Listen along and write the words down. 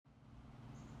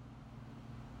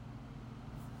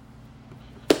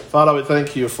Father, we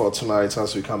thank you for tonight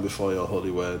as we come before your holy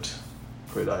word.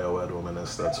 Pray that your word will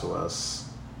minister to us.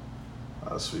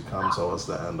 As we come towards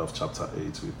the end of chapter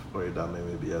 8, we pray that may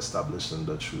we be established in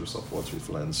the truths of what we've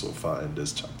learned so far in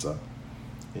this chapter.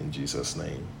 In Jesus'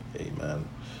 name, amen.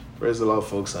 Praise the Lord,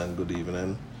 folks, and good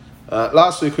evening.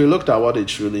 Last week, we looked at what it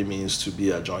truly means to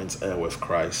be a joint heir with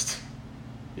Christ.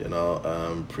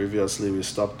 Previously, we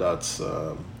stopped at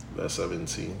verse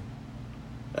 17.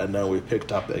 And then we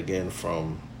picked up again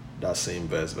from that same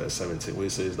verse 17,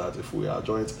 which says that if we are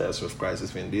joint heirs with Christ,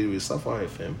 if indeed we suffer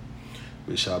with him,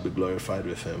 we shall be glorified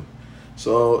with him.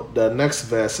 So the next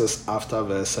verses after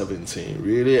verse 17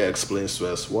 really explains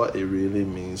to us what it really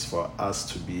means for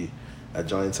us to be a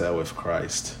joint heir with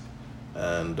Christ.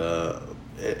 And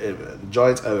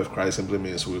joint heir with Christ simply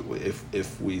means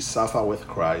if we suffer with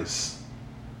Christ,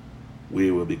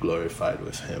 we will be glorified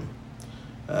with him.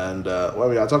 And when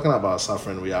we are talking about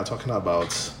suffering, we are talking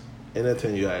about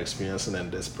anything you are experiencing in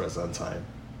this present time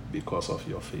because of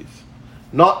your faith.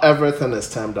 Not everything is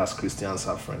termed as Christian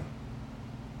suffering.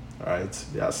 Right?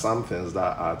 There are some things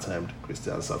that are termed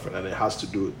Christian suffering, and it has to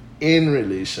do in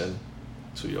relation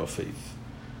to your faith.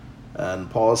 And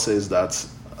Paul says that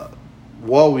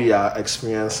what we are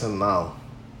experiencing now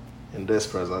in this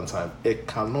present time, it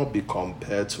cannot be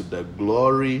compared to the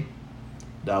glory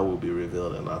that will be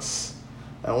revealed in us.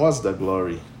 And what's the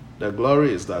glory? The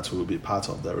glory is that we will be part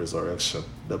of the resurrection.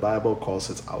 The Bible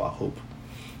calls it our hope.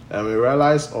 And we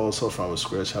realize also from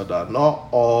Scripture that not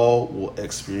all will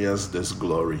experience this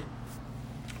glory,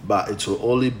 but it will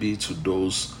only be to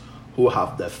those who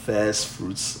have the first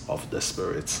fruits of the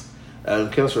Spirit. And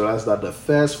we can realize that the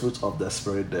first fruit of the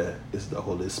Spirit there is the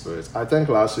Holy Spirit. I think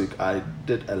last week I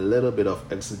did a little bit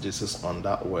of exegesis on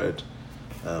that word,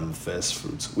 first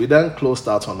fruits. We then closed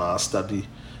out on our study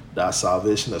that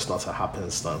salvation is not a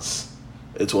happenstance.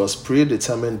 It was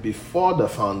predetermined before the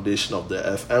foundation of the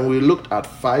earth, and we looked at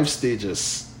 5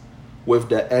 stages with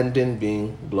the ending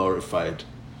being glorified.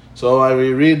 So when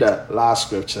we read the last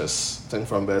scriptures, I think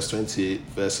from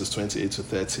verses 28 to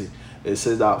 30, it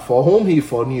says that for whom he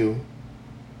foreknew,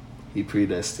 he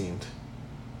predestined.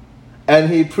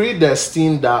 And he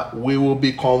predestined that we will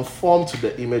be conformed to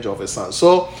the image of his son.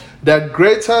 So the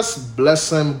greatest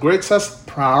blessing, greatest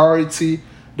priority,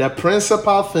 the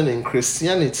principal thing in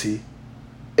Christianity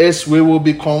is we will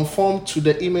be conformed to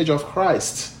the image of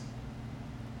Christ.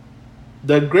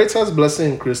 The greatest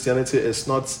blessing in Christianity is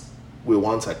not we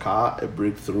want a car, a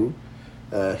breakthrough,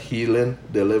 healing,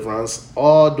 deliverance.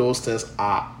 All those things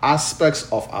are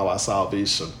aspects of our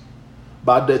salvation.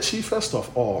 But the chiefest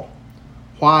of all,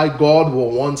 why God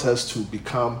will want us to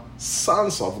become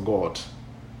sons of God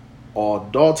or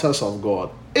daughters of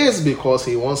God, is because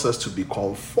he wants us to be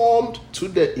conformed to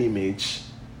the image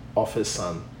of his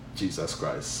son, Jesus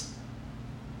Christ.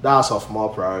 That's of more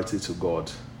priority to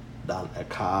God than a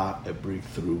car, a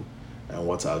breakthrough, and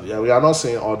what have you. And we are not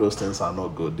saying all those things are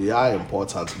not good. They are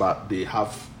important, but they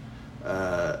have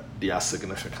their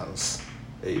significance.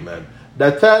 Amen.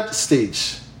 The third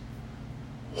stage,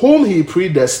 whom he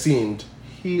predestined,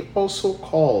 he also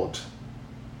called.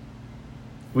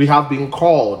 We have been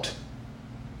called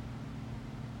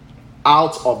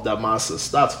out of the masses.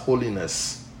 That's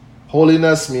holiness.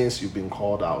 Holiness means you've been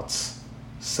called out,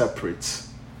 separate.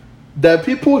 The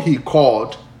people he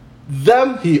called,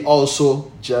 them he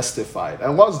also justified.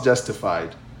 And what's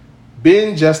justified?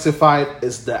 Being justified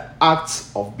is the act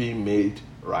of being made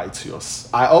righteous.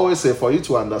 I always say for you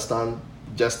to understand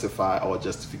justify or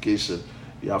justification,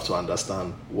 you have to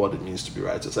understand what it means to be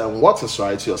righteous. And what is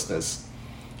righteousness?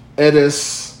 It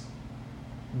is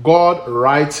God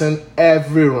righting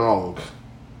every wrong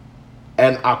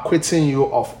and acquitting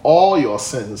you of all your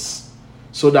sins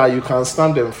so that you can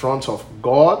stand in front of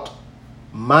God,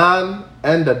 man,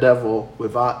 and the devil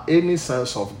without any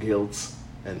sense of guilt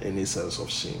and any sense of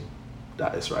shame.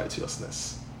 That is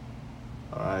righteousness.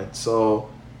 All right, so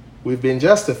we've been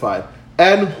justified.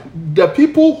 And the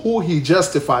people who he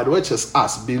justified, which is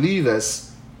us,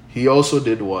 believers, he also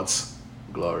did what?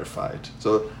 Glorified.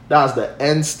 So that's the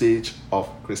end stage of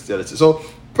Christianity. So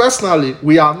personally,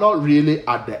 we are not really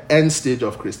at the end stage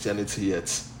of Christianity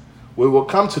yet. We will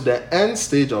come to the end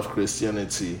stage of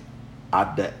Christianity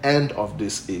at the end of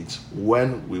this age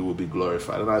when we will be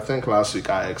glorified. And I think last week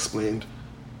I explained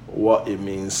what it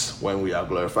means when we are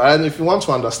glorified. And if you want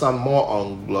to understand more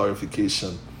on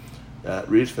glorification,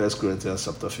 read 1 Corinthians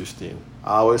chapter 15.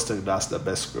 I always think that's the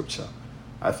best scripture.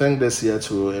 I think this year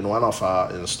too, in one of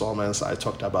our installments, I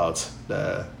talked about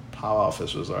the power of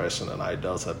his resurrection, and I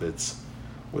dealt a bit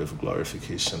with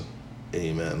glorification.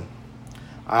 Amen.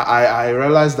 I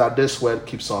realize that this word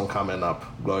keeps on coming up,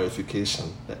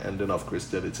 glorification, the ending of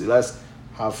Christianity. Let's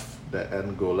have the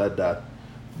end goal. Let that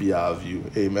be our view.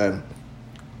 Amen.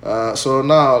 So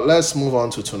now let's move on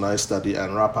to tonight's study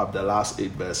and wrap up the last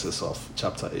 8 verses of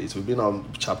chapter 8. We've been on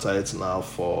chapter 8 now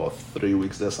for 3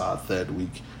 weeks. This is our 3rd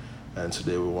week, and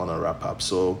today we want to wrap up.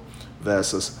 So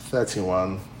verses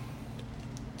 31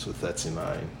 to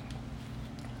 39,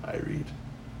 I read.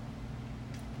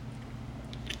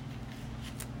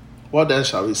 What then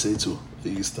shall we say to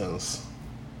these things?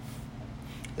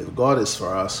 If God is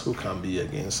for us, who can be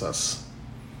against us?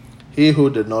 He who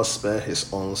did not spare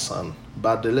his own son,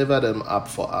 but delivered him up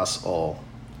for us all,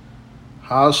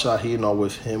 how shall he not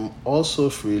with him also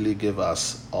freely give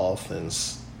us all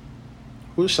things?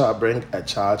 Who shall bring a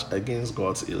charge against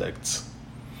God's elect?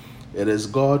 It is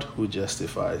God who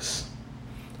justifies.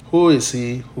 Who is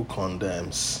he who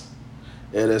condemns?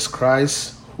 It is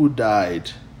Christ who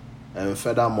died, and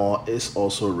furthermore is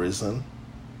also risen,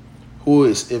 who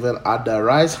is even at the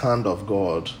right hand of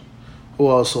God, who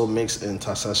also makes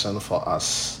intercession for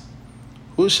us.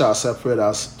 Who shall separate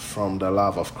us from the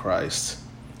love of Christ?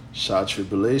 Shall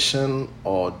tribulation,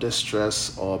 or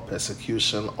distress, or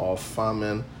persecution, or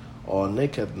famine, or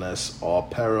nakedness, or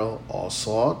peril, or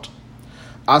sword?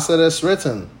 As it is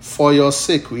written, for your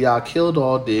sake we are killed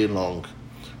all day long.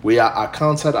 We are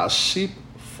accounted as sheep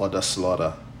for the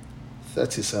slaughter.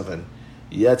 37.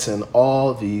 Yet in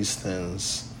all these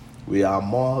things we are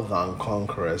more than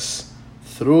conquerors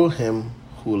through him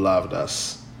who loved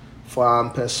us. For I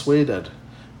am persuaded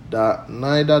that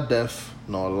neither death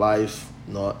nor life,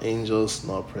 nor angels,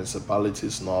 nor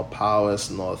principalities, nor powers,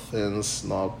 nor things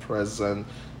present,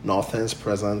 nor things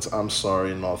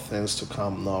to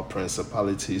come, nor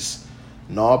principalities,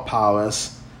 nor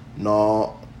powers,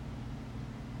 nor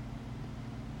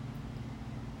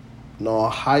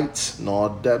height, nor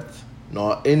depth,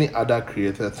 nor any other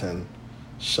created thing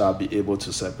shall be able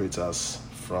to separate us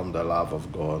from the love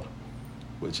of God,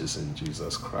 which is in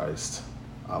Jesus Christ,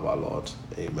 our Lord.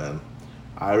 Amen.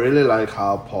 I really like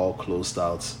how Paul closed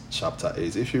out chapter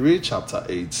 8. If you read chapter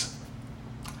 8,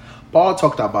 Paul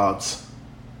talked about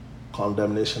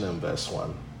condemnation in verse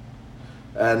 1.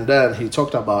 And then he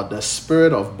talked about the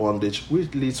spirit of bondage,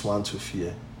 which leads one to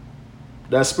fear.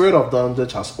 The spirit of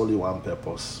bondage has only one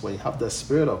purpose. When you have the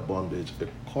spirit of bondage, it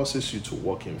causes you to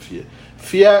walk in fear.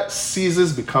 Fear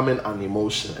ceases becoming an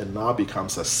emotion and now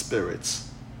becomes a spirit.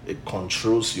 It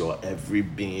controls your every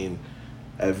being,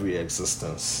 every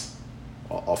existence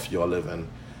of your living.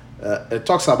 It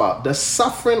talks about the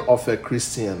suffering of a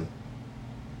Christian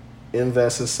in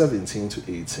verses 17 to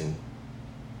 18.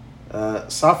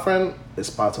 Suffering is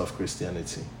part of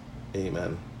Christianity.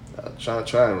 Amen. Try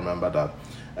and remember that.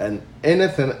 And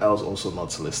anything else also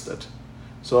not listed.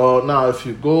 So now if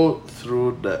you go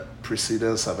through the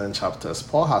preceding 7 chapters,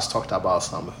 Paul has talked about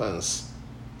some things.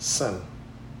 Sin.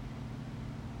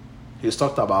 He's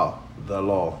talked about the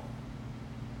law.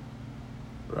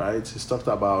 Right? He's talked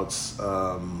about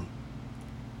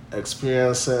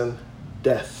experiencing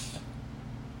death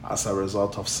as a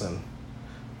result of sin.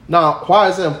 Now, why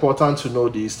is it important to know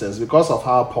these things? Because of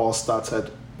how Paul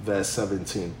started verse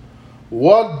 17.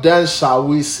 What then shall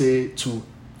we say to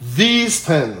these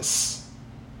things?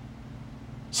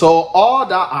 So all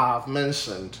that I have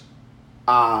mentioned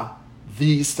are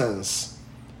these things.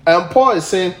 And Paul is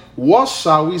saying, what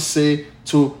shall we say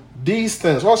to these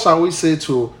things? What shall we say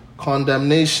to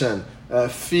condemnation,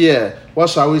 fear? What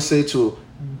shall we say to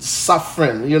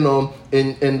suffering,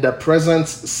 in the present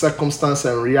circumstance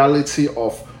and reality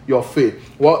of your faith?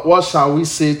 What shall we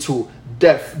say to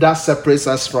death that separates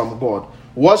us from God?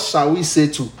 What shall we say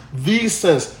to these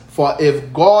things? For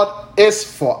if God is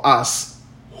for us,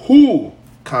 who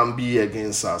can be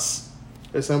against us?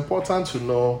 It's important to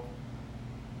know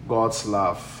God's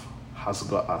love has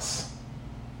got us.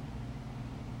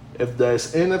 If there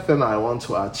is anything I want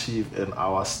to achieve in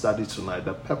our study tonight,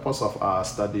 the purpose of our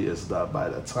study is that by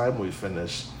the time we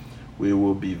finish, we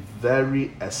will be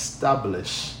very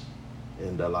established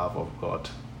in the love of God.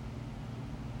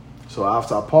 So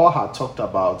after Paul had talked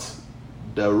about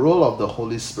the role of the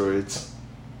Holy Spirit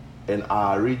in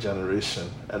our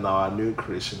regeneration and our new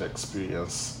creation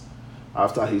experience,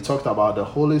 after he talked about the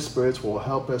Holy Spirit will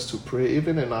help us to pray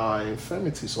even in our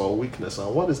infirmities or weakness.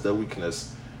 And what is the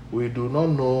weakness? We do not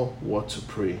know what to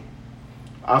pray.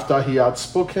 After he had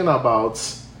spoken about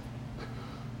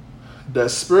the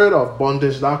spirit of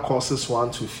bondage that causes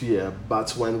one to fear,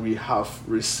 but when we have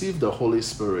received the Holy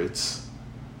Spirit,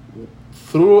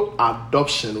 through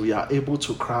adoption, we are able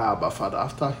to cry, Abba, Father.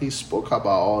 After he spoke about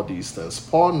all these things,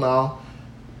 Paul now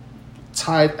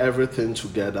tied everything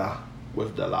together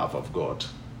with the love of God.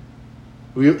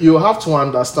 You have to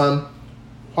understand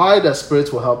why the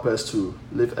Spirit will help us to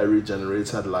live a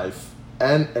regenerated life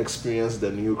and experience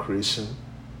the new creation?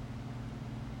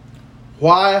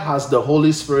 Why has the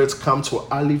Holy Spirit come to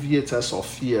alleviate us of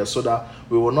fear so that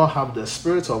we will not have the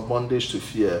spirit of bondage to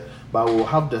fear, but we will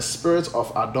have the spirit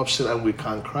of adoption and we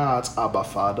can cry out, Abba,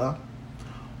 Father?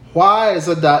 Why is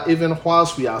it that even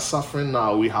whilst we are suffering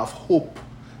now, we have hope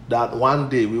that one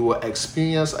day we will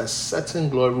experience a certain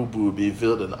glory will be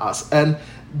revealed in us? And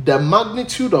the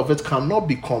magnitude of it cannot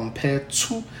be compared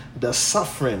to the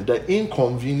suffering, the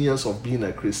inconvenience of being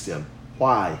a Christian.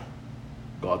 Why?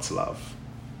 God's love.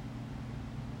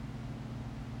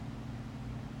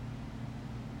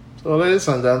 So, ladies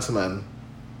and gentlemen,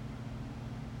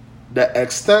 the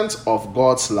extent of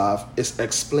God's love is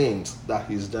explained that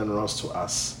He is generous to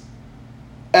us.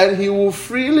 And He will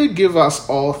freely give us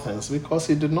all things because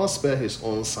He did not spare His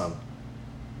own Son.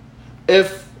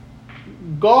 If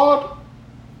God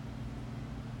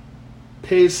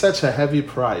paid such a heavy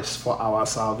price for our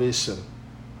salvation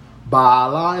by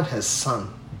allowing His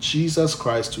Son, Jesus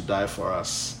Christ, to die for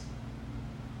us,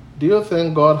 do you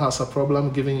think God has a problem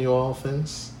giving you all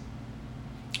things?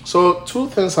 So, two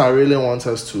things I really want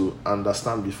us to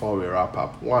understand before we wrap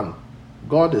up. One,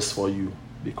 God is for you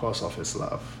because of His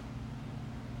love.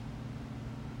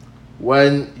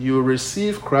 When you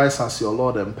receive Christ as your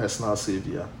Lord and personal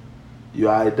Savior, you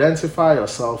identify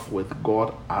yourself with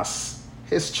God as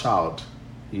His child.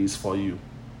 He is for you.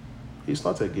 He's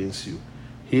not against you.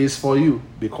 He is for you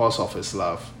because of His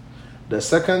love. The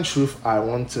second truth I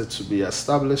wanted to be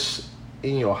established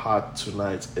in your heart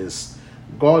tonight is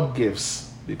God gives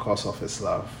because of His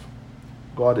love.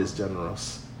 God is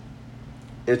generous.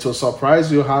 It will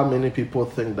surprise you how many people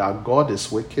think that God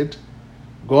is wicked.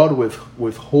 God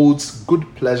withholds good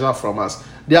pleasure from us.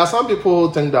 There are some people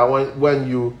who think that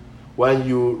when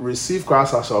you receive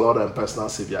Christ as your Lord and personal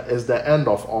Savior, it's the end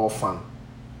of all fun.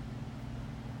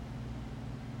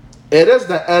 It is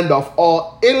the end of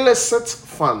all illicit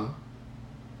fun,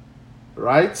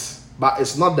 right? But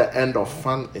it's not the end of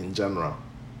fun in general.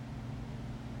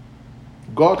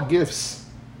 God gives.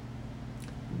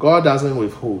 God doesn't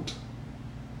withhold.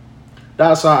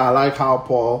 That's why I like how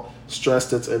Paul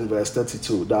stressed it in verse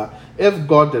 32, that if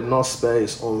God did not spare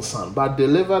His own Son, but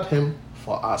delivered Him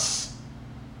for us,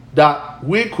 that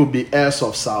we could be heirs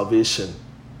of salvation,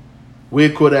 we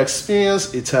could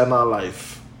experience eternal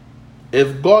life.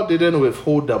 If God didn't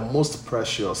withhold the most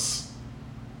precious,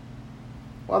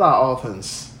 what are all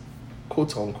things?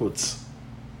 Quote unquote.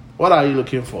 What are you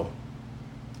looking for?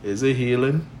 Is it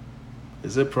healing?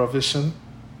 Is it provision?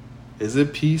 Is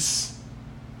it peace?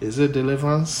 Is it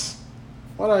deliverance?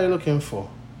 What are you looking for?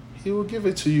 He will give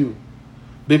it to you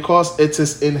because it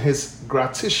is in His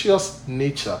gratuitous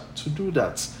nature to do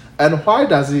that. And why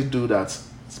does He do that?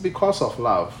 It's because of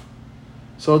love.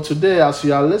 So today, as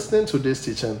you are listening to this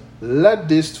teaching, let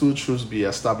these two truths be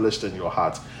established in your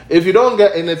heart. If you don't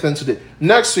get anything today,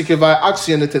 next week if I ask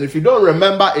you anything, if you don't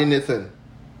remember anything,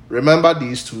 remember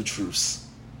these two truths.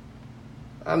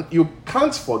 And you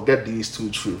can't forget these two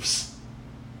truths.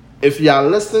 If you are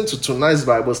listening to tonight's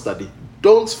Bible study,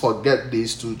 don't forget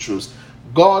these two truths.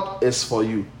 God is for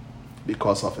you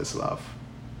because of His love.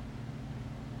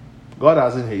 God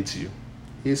doesn't hate you.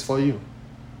 He is for you.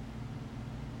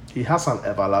 He has an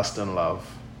everlasting love.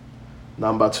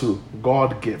 Number two,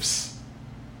 God gives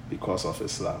because of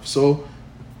His love. So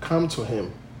come to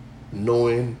Him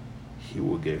knowing He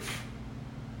will give.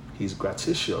 He's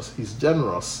gratuitous. He's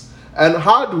generous. And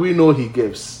how do we know He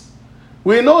gives?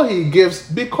 We know He gives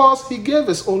because He gave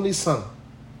His only Son,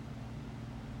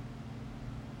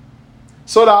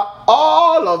 so that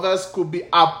all of us could be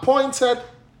appointed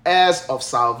heirs of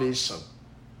salvation.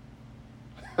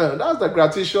 That's the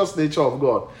gratuitous nature of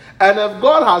God. And if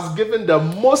God has given the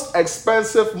most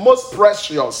expensive, most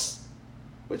precious,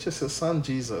 which is His Son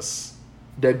Jesus,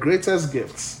 the greatest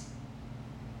gifts,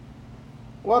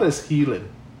 what is healing?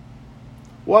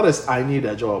 What is I need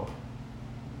a job?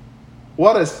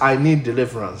 What is I need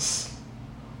deliverance?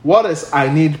 What is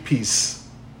I need peace?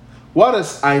 What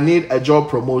is I need a job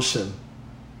promotion?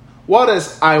 What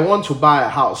is I want to buy a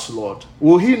house, Lord?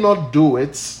 Will He not do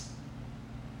it?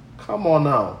 Come on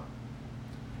now.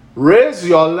 Raise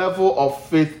your level of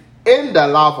faith in the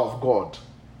love of God.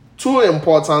 Two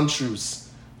important truths.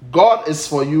 God is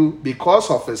for you because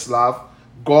of His love.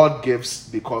 God gives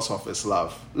because of His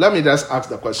love. Let me just ask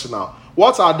the question now.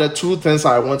 What are the two things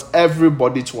I want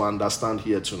everybody to understand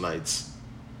here tonight?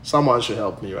 Someone should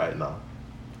help me right now.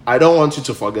 I don't want you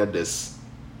to forget this.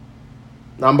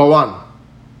 Number one.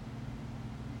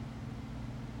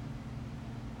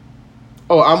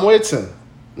 Oh, I'm waiting.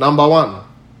 Number one.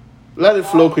 Let it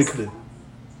flow quickly.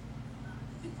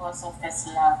 Because of His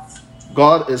love.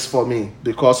 God is for me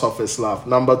because of His love.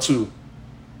 Number two.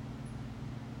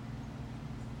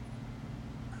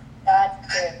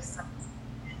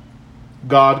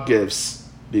 God gives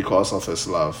because of his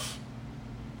love.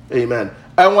 Amen.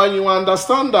 And when you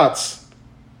understand that,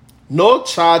 no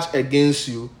charge against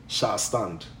you shall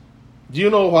stand. Do you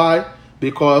know why?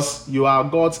 Because you are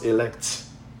God's elect.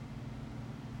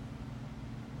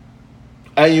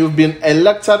 And you've been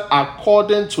elected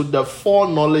according to the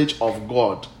foreknowledge of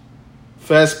God.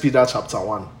 1 Peter chapter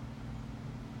 1.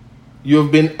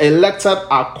 You've been elected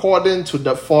according to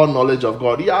the foreknowledge of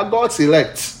God. You are God's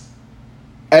elect.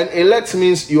 And elect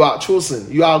means you are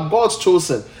chosen. You are God's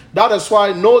chosen. That is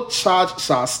why no charge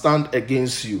shall stand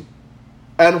against you.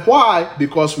 And why?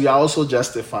 Because we are also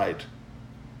justified.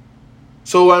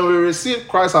 So when we receive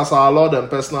Christ as our Lord and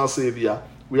personal Savior,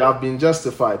 we have been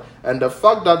justified. And the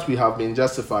fact that we have been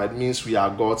justified means we are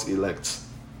God's elect.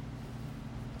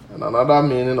 And another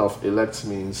meaning of elect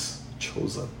means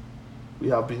chosen. We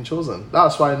have been chosen.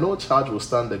 That's why no charge will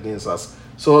stand against us.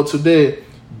 So today,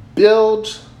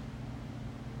 build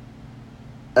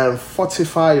and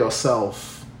fortify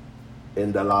yourself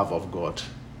in the love of God.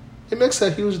 It makes a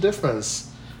huge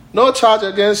difference. No charge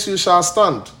against you shall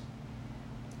stand.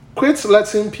 Quit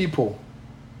letting people,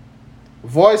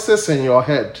 voices in your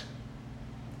head,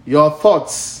 your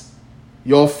thoughts,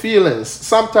 your feelings,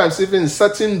 sometimes even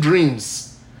certain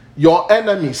dreams, your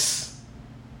enemies.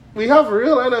 We have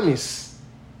real enemies.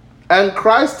 And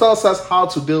Christ tells us how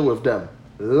to deal with them.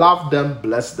 Love them,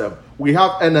 bless them. We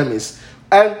have enemies.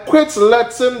 And quit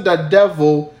letting the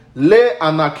devil lay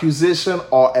an accusation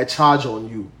or a charge on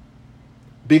you.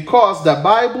 Because the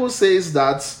Bible says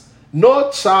that no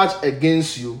charge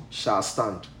against you shall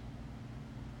stand.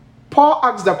 Paul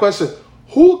asked the question,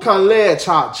 who can lay a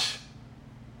charge?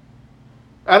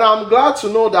 And I'm glad to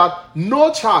know that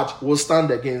no charge will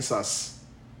stand against us.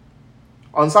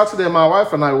 On Saturday, my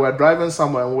wife and I were driving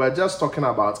somewhere and we were just talking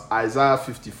about Isaiah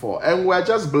 54. And we were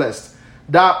just blessed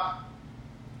that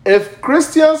if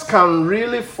Christians can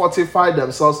really fortify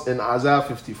themselves in Isaiah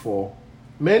 54,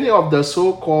 many of the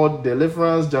so-called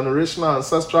deliverance, generational,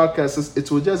 ancestral curses,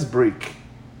 it will just break.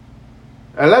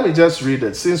 And let me just read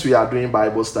it since we are doing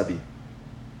Bible study.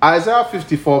 Isaiah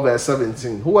 54 verse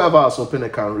 17. Whoever has opened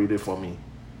it can read it for me.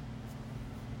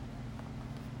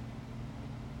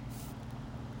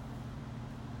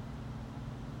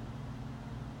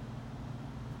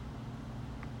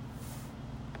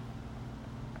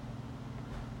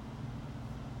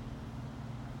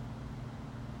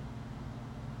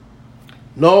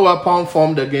 No weapon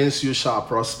formed against you shall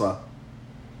prosper,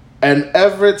 and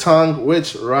every tongue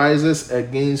which rises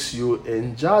against you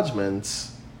in judgment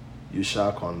you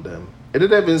shall condemn. It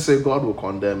didn't even say God will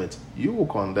condemn it. You will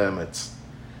condemn it.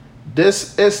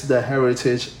 This is the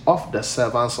heritage of the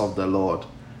servants of the Lord,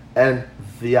 and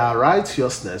their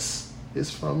righteousness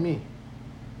is from me.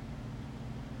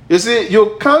 You see,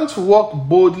 you can't walk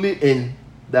boldly in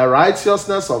the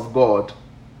righteousness of God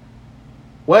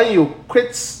when you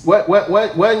quit,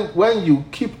 when you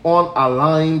keep on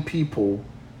allowing people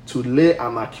to lay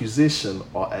an accusation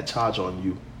or a charge on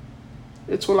you.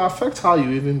 It will affect how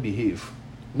you even behave.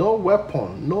 No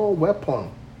weapon, no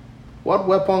weapon. What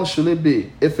weapon should it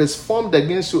be? If it's formed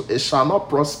against you, it shall not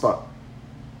prosper.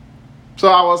 So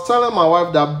I was telling my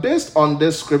wife that based on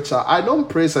this scripture, I don't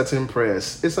pray certain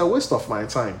prayers. It's a waste of my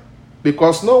time.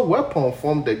 Because no weapon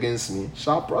formed against me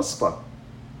shall prosper.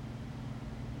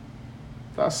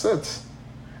 That's it.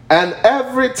 And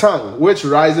every tongue which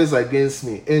rises against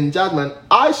me in judgment,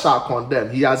 I shall condemn.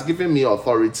 He has given me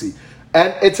authority.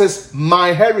 And it is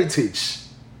my heritage.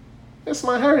 It's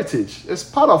my heritage. It's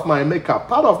part of my makeup,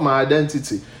 part of my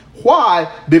identity.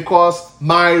 Why? Because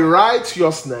my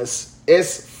righteousness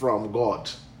is from God.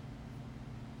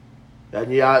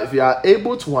 And if you are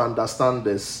able to understand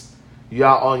this, you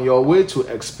are on your way to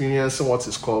experiencing what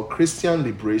is called Christian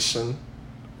liberation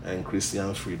and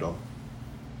Christian freedom.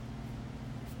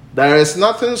 There is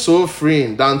nothing so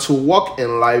freeing than to walk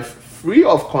in life free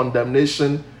of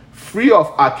condemnation, free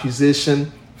of accusation,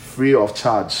 free of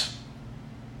charge.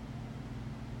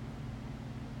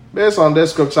 Based on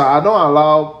this scripture, I don't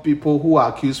allow people who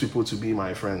accuse people to be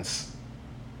my friends.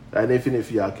 And even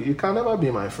if you accuse, you can never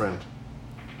be my friend.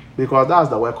 Because that's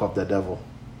the work of the devil.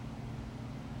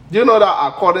 Do you know that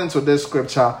according to this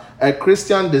scripture, a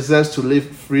Christian deserves to live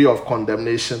free of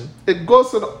condemnation? It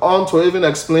goes on to even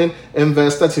explain in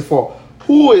verse 34,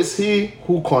 who is he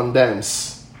who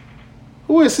condemns?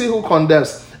 Who is he who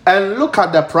condemns? And look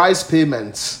at the price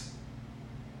payment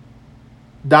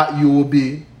that you will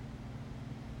be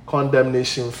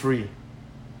condemnation free.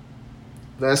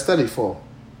 Verse 34.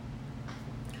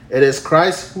 It is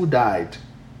Christ who died,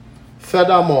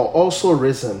 furthermore also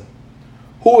risen,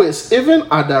 who is even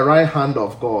at the right hand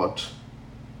of God,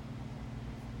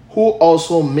 who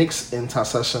also makes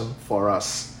intercession for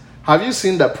us. Have you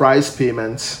seen the price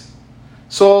payment?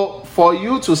 So for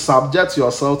you to subject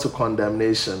yourself to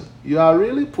condemnation, you are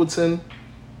really putting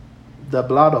the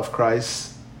blood of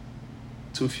Christ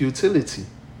to futility.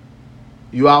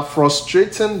 You are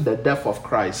frustrating the death of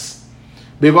Christ.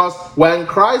 Because when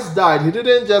Christ died, he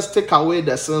didn't just take away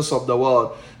the sins of the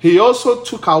world. He also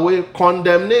took away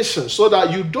condemnation so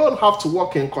that you don't have to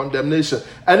walk in condemnation.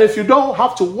 And if you don't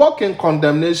have to walk in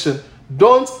condemnation,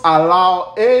 don't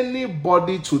allow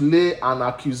anybody to lay an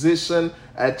accusation,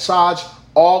 a charge,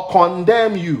 or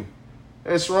condemn you.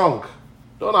 It's wrong.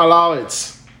 Don't allow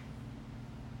it.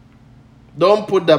 Don't put the